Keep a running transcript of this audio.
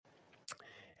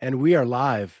And we are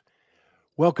live.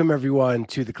 Welcome, everyone,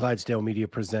 to the Clydesdale Media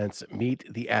Presents Meet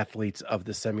the Athletes of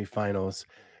the Semifinals.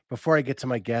 Before I get to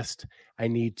my guest, I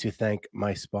need to thank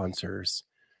my sponsors.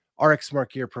 RX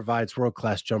Smart Gear provides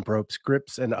world-class jump ropes,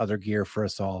 grips, and other gear for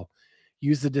us all.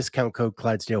 Use the discount code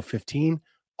Clydesdale15,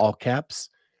 all caps,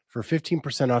 for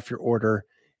 15% off your order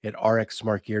at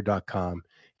rxsmartgear.com.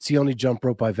 It's the only jump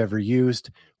rope I've ever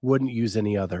used. Wouldn't use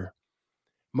any other.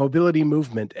 Mobility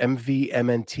Movement,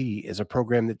 MVMNT, is a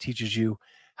program that teaches you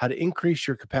how to increase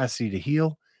your capacity to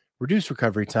heal, reduce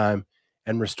recovery time,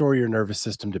 and restore your nervous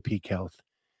system to peak health.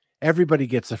 Everybody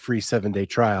gets a free 7-day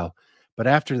trial, but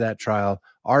after that trial,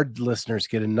 our listeners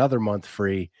get another month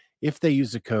free if they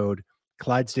use the code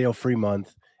Clydesdale Free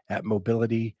Month at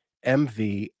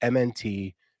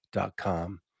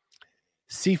mobilitymvmnt.com.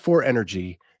 C4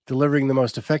 Energy, delivering the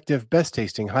most effective, best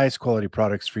tasting, highest quality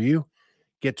products for you.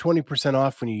 Get 20%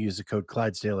 off when you use the code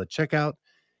Clydesdale at checkout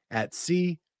at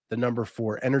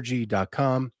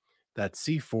C4energy.com. That's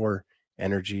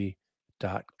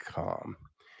C4energy.com.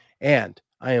 And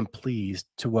I am pleased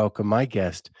to welcome my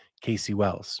guest, Kacey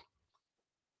Wells.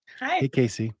 Hi. Hey,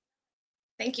 Kacey.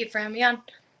 Thank you for having me on.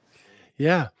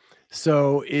 Yeah.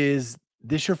 So is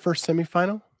this your first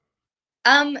semifinal?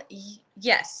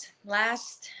 Yes.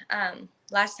 Last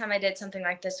time I did something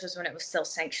like this was when it was still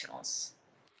sanctionals.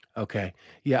 Okay.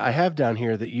 Yeah, I have down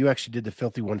here that you actually did the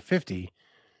Filthy 150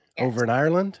 over in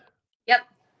Ireland. Yep.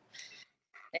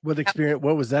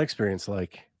 What was that experience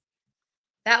like?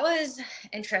 That was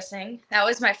interesting. That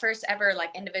was my first ever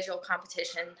individual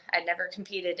competition. I'd never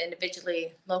competed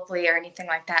individually, locally, or anything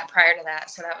like that prior to that.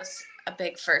 So that was a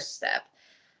big first step.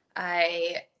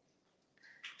 I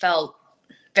felt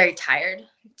very tired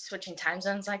switching time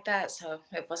zones like that. So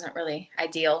it wasn't really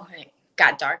ideal. It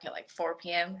got dark at 4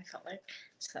 p.m. I felt like,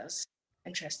 so that was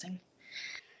interesting.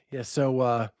 Yeah.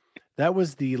 So that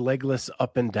was the legless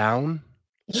up and down.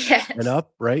 Yes. And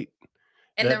up, right?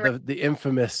 And the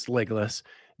infamous legless.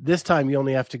 This time you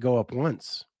only have to go up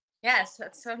once. Yes,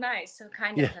 that's so nice. So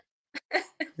kind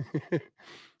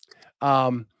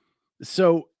of.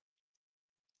 So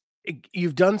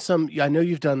you've done I know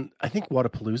you've done, I think,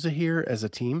 Wodapalooza here as a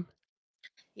team.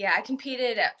 Yeah, I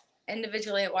competed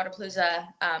individually at Wodapalooza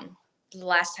the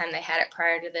last time they had it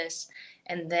prior to this.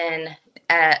 And then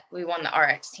we won the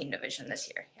RX team division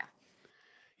this year. Yeah.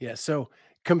 Yeah. So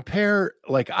compare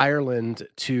Ireland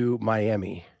to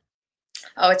Miami.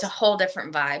 Oh, it's a whole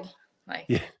different vibe.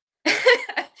 Yeah.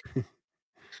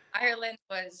 Ireland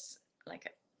was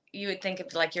you would think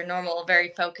of your normal, very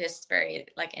focused, very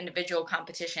individual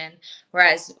competition.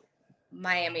 Whereas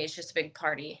Miami is just a big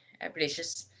party. Everybody's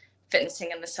just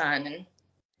fitnessing in the sun. And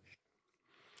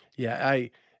yeah,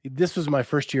 this was my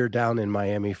first year down in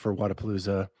Miami for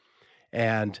Wodapalooza,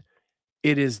 and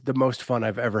it is the most fun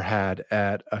I've ever had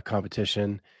at a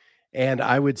competition. And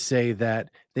I would say that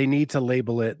they need to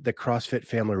label it the CrossFit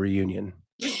Family Reunion.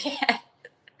 Yeah.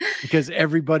 Because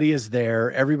everybody is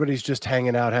there. Everybody's just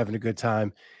hanging out, having a good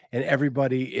time. And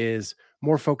everybody is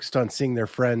more focused on seeing their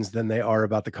friends than they are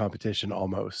about the competition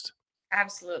almost.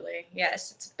 Absolutely.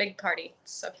 Yes. It's a big party.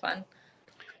 It's so fun.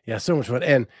 Yeah, so much fun.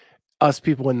 And us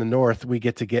people in the north, we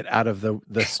get to get out of the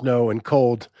snow and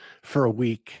cold for a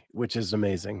week, which is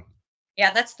amazing.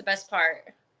 Yeah, that's the best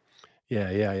part.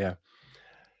 Yeah.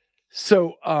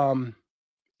 So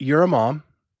you're a mom.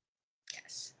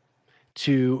 Yes.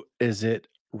 Is it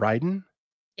Ryden?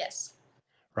 Yes.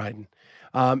 Ryden.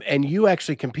 And you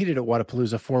actually competed at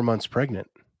Wodapalooza 4 months pregnant.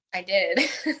 I did.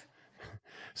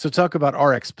 So talk about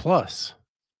RX Plus.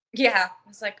 Yeah, it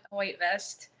was like a weight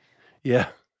vest. Yeah.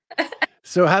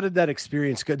 So how did that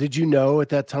experience go? Did you know at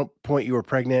that point you were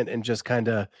pregnant and just kind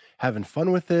of having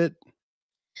fun with it?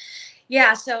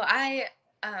 Yeah, so I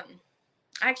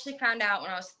actually found out when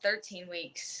I was 13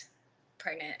 weeks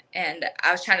pregnant, and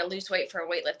I was trying to lose weight for a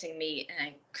weightlifting meet, and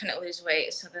I couldn't lose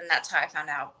weight. So then that's how I found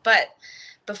out. But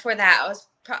before that, I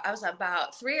was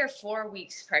about 3 or 4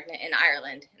 weeks pregnant in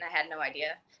Ireland, and I had no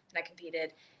idea, and I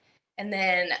competed. And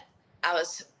then I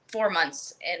was 4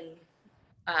 months in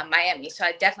Miami, so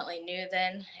I definitely knew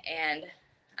then. And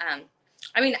I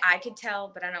mean, I could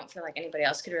tell, but I don't feel like anybody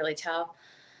else could really tell.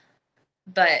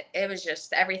 But it was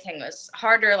just, everything was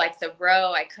harder. Like the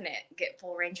row, I couldn't get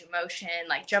full range of motion.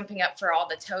 Like jumping up for all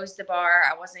the toes to bar,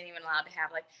 I wasn't even allowed to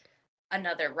have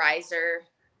another riser.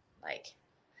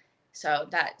 So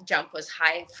that jump was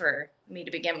high for me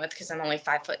to begin with because I'm only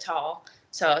 5 foot tall.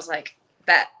 So I was like,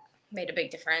 that made a big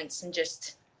difference. And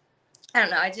just, I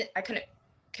don't know, I couldn't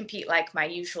compete like my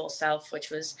usual self, so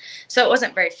it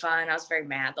wasn't very fun. I was very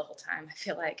mad the whole time, I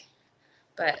feel like,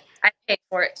 but I paid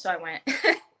for it, so I went.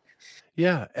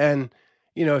 Yeah. And,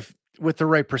 with the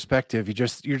right perspective,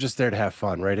 you're just there to have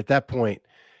fun, right? At that point,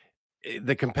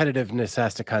 the competitiveness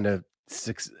has to kind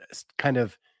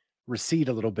of recede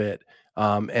a little bit,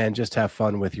 and just have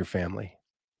fun with your family.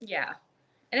 Yeah.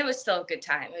 And it was still a good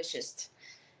time. It was just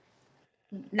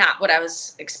not what I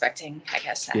was expecting, I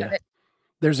guess, out of Yeah. it.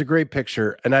 There's a great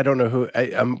picture, and I don't know who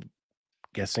I'm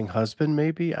guessing husband,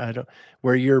 maybe? I don't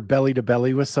where you're belly to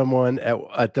belly with someone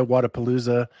at the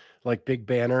Wodapalooza, like, big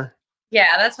banner?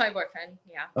 Yeah, that's my boyfriend.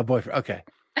 Yeah. A boyfriend, okay.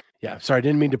 Yeah, sorry, I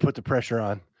didn't mean to put the pressure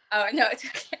on. Oh, no, it's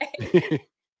okay.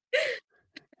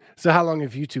 So how long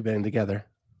have you 2 been together?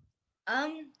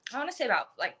 I want to say about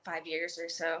like 5 years or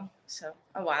so. So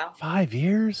a while. 5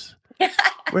 years?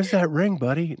 Where's that ring,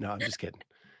 buddy? No, I'm just kidding.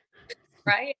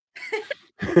 Right?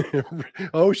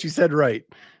 Oh, she said right.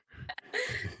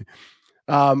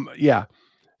 Yeah.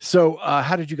 So,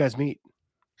 how did you guys meet?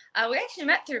 We actually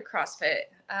met through CrossFit.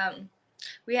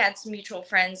 We had some mutual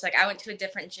friends. Like I went to a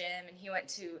different gym, and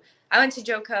I went to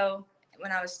JoCo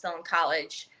when I was still in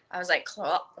college. I was like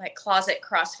closet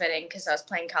CrossFitting because I was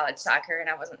playing college soccer and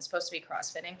I wasn't supposed to be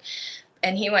CrossFitting.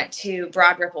 And he went to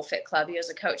Broad Ripple Fit Club. He was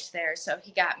a coach there, so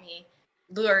he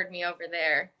lured me over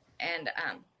there, and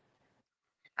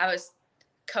I was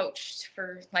coached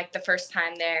for like the first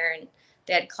time there, and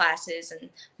they had classes, and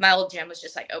my old gym was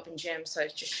just like open gym, so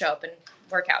I'd just show up and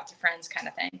work out with friends kind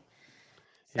of thing.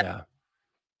 So, Yeah.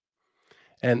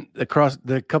 And the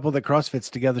couple that CrossFits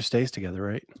together stays together,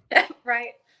 right?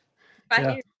 right. 5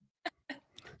 years.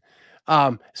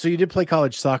 Yeah. So you did play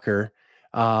college soccer.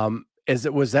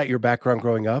 Was that your background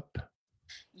growing up?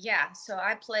 Yeah, so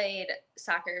I played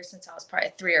soccer since I was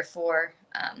probably 3 or 4.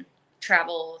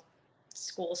 Travel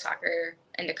school soccer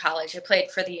into college. I played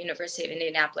for the University of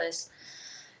Indianapolis.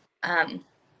 Um,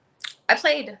 I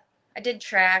did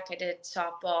track, I did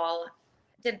softball,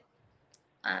 I did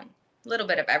a little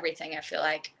bit of everything. I feel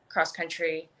like cross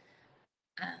country,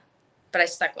 uh, but I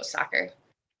stuck with soccer.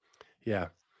 Yeah.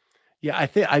 Yeah, I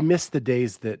think I miss the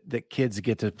days that kids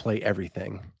get to play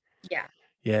everything. Yeah,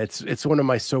 Yeah, it's one of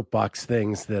my soapbox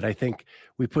things that I think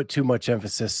we put too much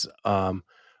emphasis,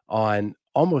 on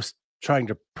almost trying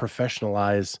to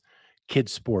professionalize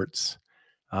kids sports.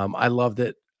 I love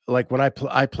that, like, when I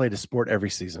played a sport every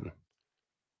season,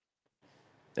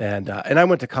 and I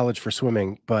went to college for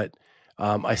swimming, but,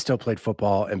 I still played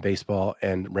football and baseball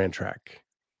and ran track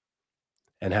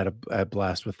and had a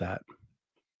blast with that.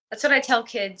 that's what I tell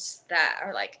kids that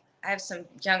are like. I have some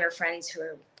younger friends who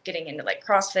are getting into like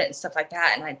CrossFit and stuff like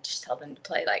that, and I just tell them to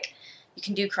play like you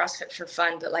can do CrossFit for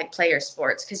fun, but like play your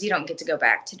sports because you don't get to go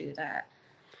back to do that.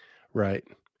 Right.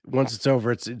 Once it's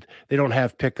over, they don't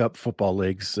have pickup football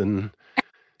leagues and,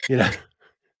 you know.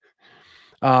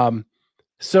 Um,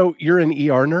 so you're an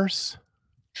ER nurse?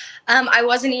 I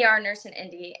was an ER nurse in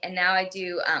Indy, and now I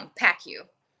do PACU.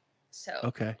 So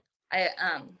Okay. I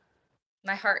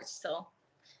my heart still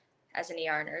as an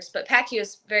ER nurse, but PACU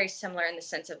is very similar in the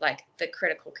sense of like the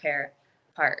critical care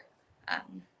part.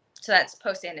 Um, so that's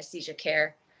post anesthesia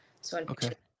care. So when Okay.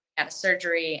 patients out of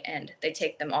surgery and they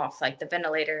take them off like the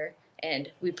ventilator,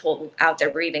 and we pull out their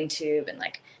breathing tube and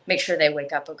like make sure they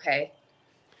wake up okay.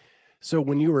 So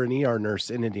when you were an ER nurse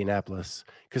in Indianapolis,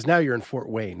 because now you're in Fort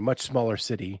Wayne, much smaller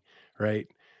city, right?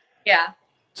 Yeah.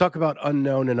 Talk about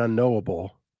unknown and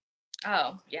unknowable.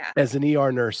 Oh yeah. As an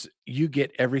ER nurse, you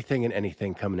get everything and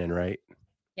anything coming in, right?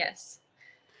 Yes.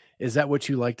 Is that what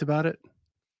you liked about it?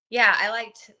 Yeah, I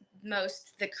liked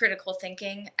most the critical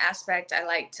thinking aspect. I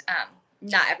liked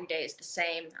not every day is the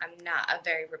same. I'm not a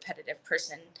very repetitive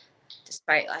person,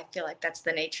 despite I feel like that's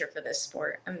the nature for this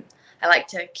sport. I like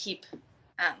to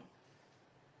um,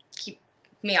 keep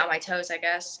me on my toes, I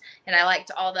guess. And I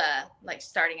liked all the like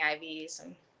starting IVs.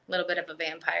 I'm a little bit of a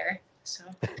vampire, so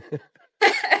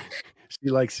She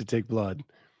likes to take blood.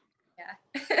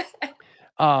 yeah.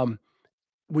 Um,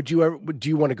 do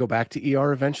you wanna go back to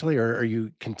ER eventually, or are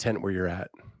you content where you're at?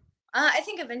 I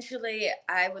think eventually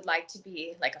I would like to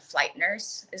be like a flight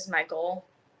nurse is my goal.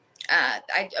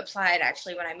 I applied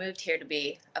actually when I moved here to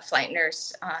be a flight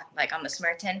nurse, like on the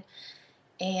Samaritan,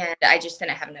 and I just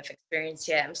didn't have enough experience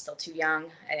yet. I'm still too young.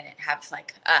 I didn't have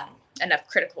like enough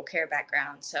critical care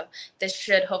background, so this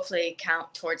should hopefully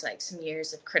count towards like some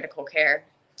years of critical care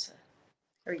to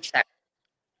reach that.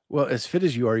 Well, as fit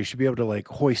as you are, you should be able to, like,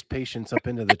 hoist patients up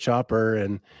into the chopper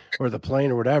and or the plane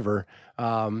or whatever.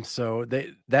 So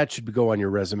that should go on your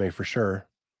resume for sure.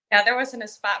 Yeah, there wasn't a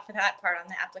spot for that part on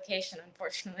the application,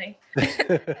 unfortunately.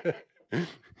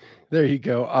 There you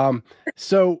go.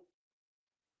 So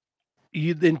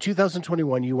you in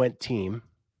 2021, you went team,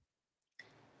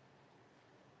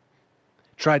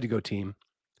 tried to go team,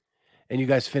 and you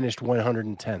guys finished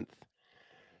 110th.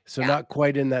 So Yeah, not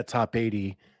quite in that top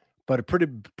 80, but a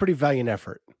pretty valiant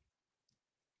effort.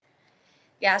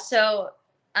 Yeah. So,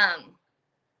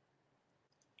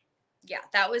 yeah,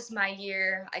 that was my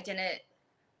year. I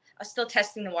was still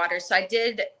testing the water. So I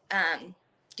did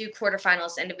do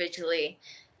quarterfinals individually.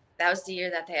 That was the year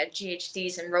that they had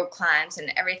GHDs and rope climbs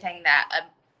and everything that a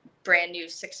brand new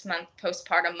 6-month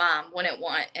postpartum mom wouldn't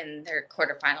want in their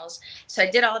quarterfinals. So I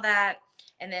did all that.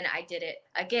 And then I did it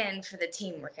again for the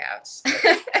team workouts.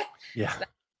 Yeah. So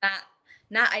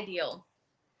not ideal.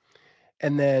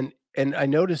 And I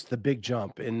noticed the big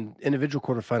jump in individual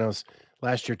quarterfinals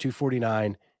last year,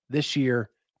 249, this year,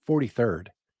 43rd.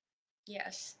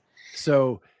 Yes.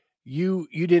 So you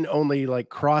didn't only like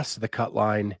cross the cut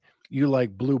line, you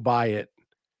like blew by it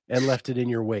and left it in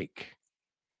your wake.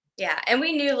 Yeah, and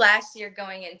we knew last year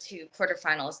going into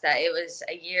quarterfinals that it was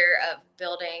a year of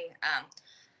building.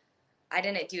 I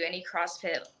didn't do any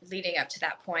CrossFit leading up to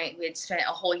that point. We had spent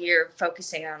a whole year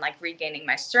focusing on like regaining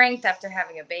my strength after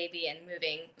having a baby and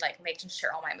moving, like making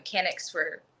sure all my mechanics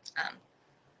were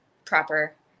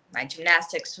proper. My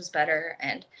gymnastics was better.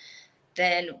 And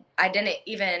then I didn't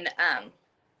even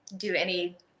do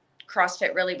any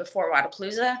CrossFit really before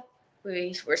Wodapalooza.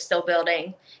 We were still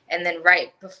building. And then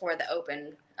right before the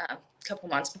open, a couple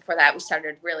months before that, we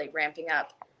started really ramping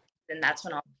up. And that's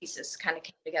when all the pieces kind of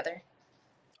came together.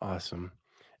 Awesome.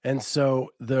 And so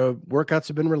the workouts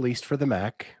have been released for the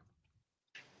MAC.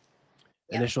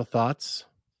 Yep. Initial thoughts?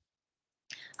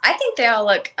 I think they all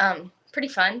look pretty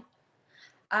fun.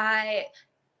 I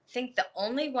think the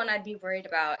only one I'd be worried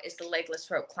about is the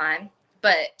legless rope climb,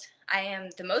 but I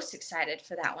am the most excited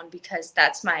for that one because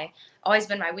that's always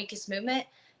been my weakest movement.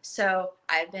 So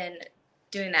I've been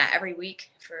doing that every week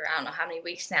for I don't know how many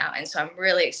weeks now, and so I'm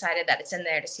really excited that it's in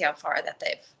there to see how far that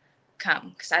they've come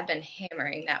because I've been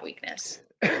hammering that weakness.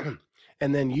 And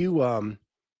then you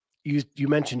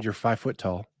mentioned you're 5 foot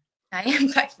tall. I am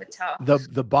 5 foot tall.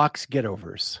 The box get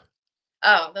overs.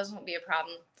 Oh, those won't be a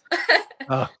problem.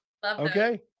 Oh, Love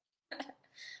okay. those.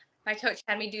 My coach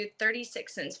had me do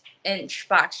 36-inch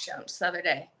box jumps the other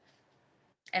day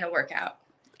in a workout.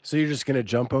 So you're just gonna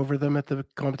jump over them at the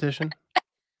competition?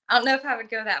 I don't know if I would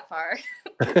go that far.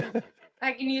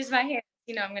 I can use my hands.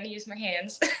 I'm going to use my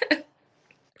hands.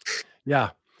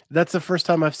 Yeah. That's the first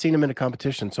time I've seen him in a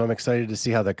competition, so I'm excited to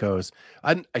see how that goes.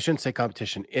 I shouldn't say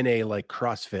competition, in a, like,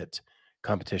 CrossFit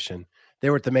competition. They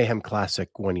were at the Mayhem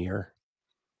Classic one year,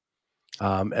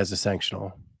 as a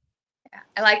sanctional. Yeah,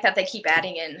 I like that they keep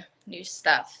adding in new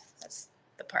stuff. That's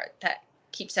the part that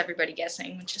keeps everybody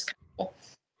guessing, which is kind of cool.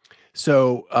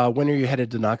 So, when are you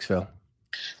headed to Knoxville?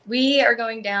 We are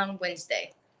going down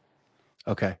Wednesday.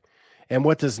 Okay. And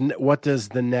what does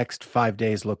the next 5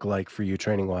 days look like for you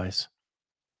training-wise?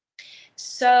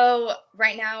 So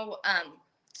right now,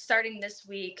 starting this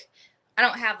week, I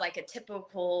don't have like a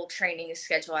typical training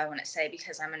schedule, I want to say,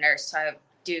 because I'm a nurse. So I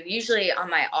do usually on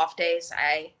my off days,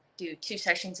 I do 2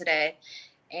 sessions a day.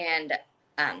 And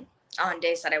on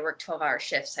days that I work 12-hour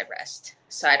shifts, I rest.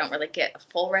 So I don't really get a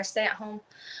full rest day at home.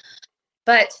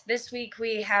 But this week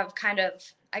we have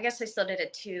I guess I still did a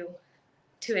two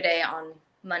a day on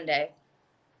Monday.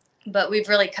 But we've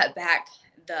really cut back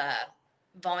the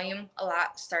volume a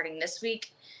lot starting this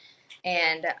week.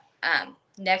 And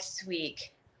next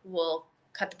week we'll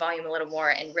cut the volume a little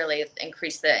more and really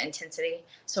increase the intensity.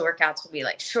 So workouts will be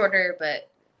like shorter, but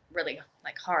really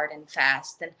like hard and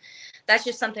fast. And that's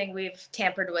just something we've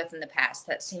tampered with in the past.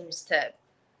 That seems to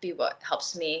be what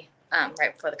helps me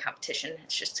right before the competition.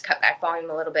 It's just to cut back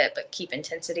volume a little bit, but keep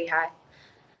intensity high.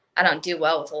 I don't do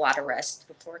well with a lot of rest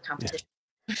before competition.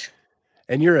 Yeah.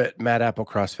 And you're at Mad Apple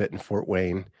CrossFit in Fort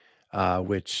Wayne,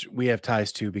 which we have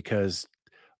ties to because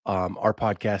our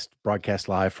podcast broadcast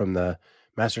live from the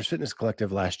Masters Fitness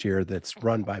Collective last year that's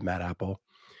run by Mad Apple.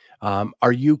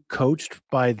 Are you coached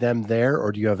by them there,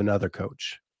 or do you have another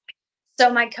coach?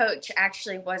 So my coach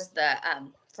actually was the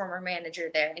former manager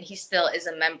there, and he still is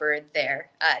a member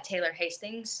there, Taylor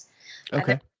Hastings. Okay. I've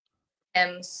been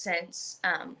with him since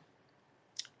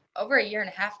over a year and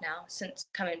a half now, since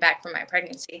coming back from my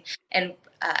pregnancy. And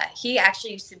he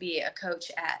actually used to be a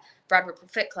coach at Broadway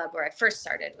Fit Club where I first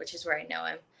started, which is where I know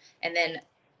him. And then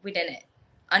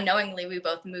unknowingly, we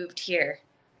both moved here.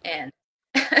 And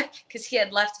because he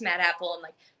had left Mad Apple and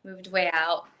like moved way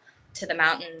out to the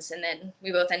mountains. And then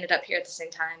we both ended up here at the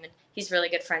same time. And he's really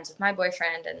good friends with my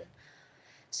boyfriend. And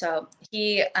so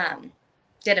he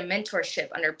did a mentorship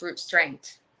under Brute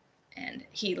Strength. And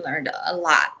he learned a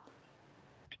lot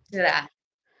through that.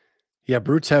 Yeah,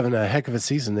 Brute's having a heck of a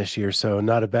season this year, so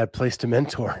not a bad place to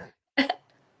mentor. Yeah,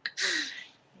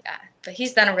 but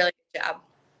he's done a really good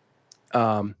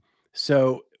job.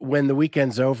 So when the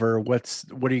weekend's over, what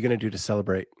are you going to do to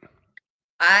celebrate?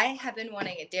 I have been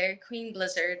wanting a Dairy Queen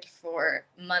Blizzard for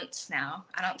months now.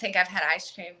 I don't think I've had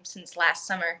ice cream since last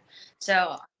summer.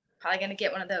 So I'm probably going to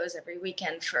get one of those every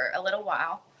weekend for a little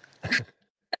while.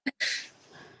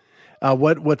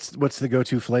 What's the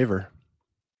go-to flavor?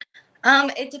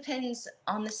 It depends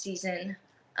on the season.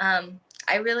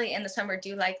 I really in the summer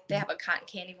do like they have a cotton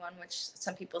candy one, which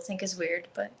some people think is weird,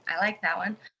 but I like that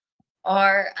one.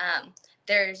 Or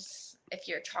there's if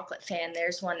you're a chocolate fan,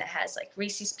 there's one that has like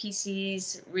Reese's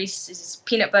Pieces, Reese's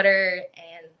peanut butter,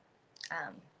 and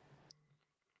um,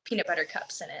 peanut butter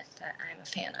cups in it that I'm a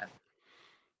fan of.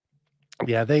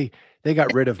 Yeah, they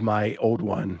got rid of my old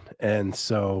one, and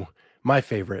so my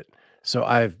favorite. So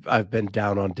I've been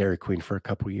down on Dairy Queen for a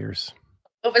couple years.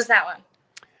 What was that one?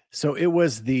 So it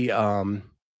was the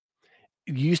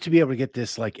you used to be able to get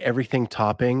this like everything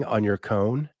topping on your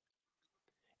cone,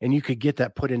 and you could get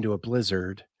that put into a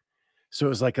blizzard. So it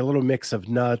was like a little mix of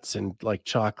nuts and like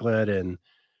chocolate and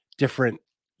different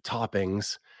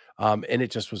toppings. And it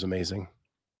just was amazing.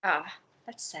 Ah,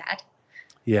 that's sad.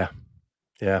 Yeah.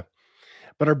 Yeah.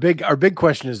 But our big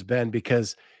question has been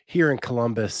because here in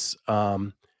Columbus,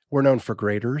 we're known for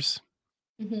graders,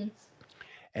 Hmm.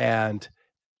 and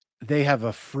they have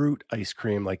a fruit ice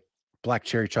cream like black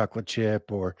cherry chocolate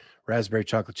chip or raspberry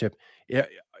chocolate chip.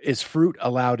 Is fruit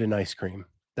allowed in ice cream?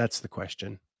 That's the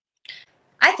question.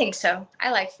 I think so. I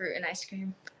like fruit and ice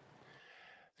cream.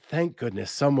 Thank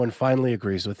goodness someone finally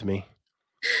agrees with me.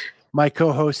 My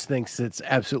co-host thinks it's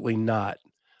absolutely not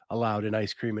allowed in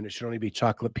ice cream and it should only be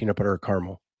chocolate, peanut butter, or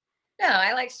caramel. No,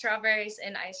 I like strawberries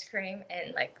in ice cream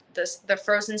and like the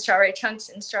frozen strawberry chunks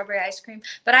in strawberry ice cream.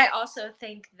 But I also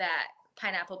think that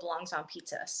pineapple belongs on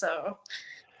pizza. So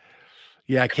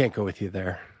Yeah, I can't go with you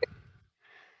there.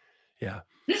 Yeah.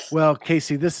 Well,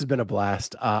 Casey, this has been a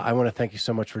blast. I want to thank you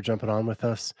so much for jumping on with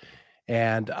us.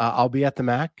 And I'll be at the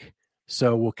Mac,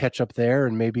 so we'll catch up there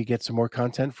and maybe get some more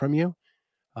content from you.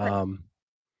 Um,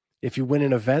 if you win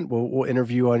an event, we'll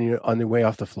interview on your way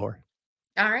off the floor.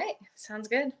 all right, sounds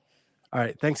good. All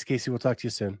right. Thanks, Casey. We'll talk to you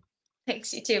soon.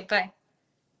 Thanks, you too. Bye.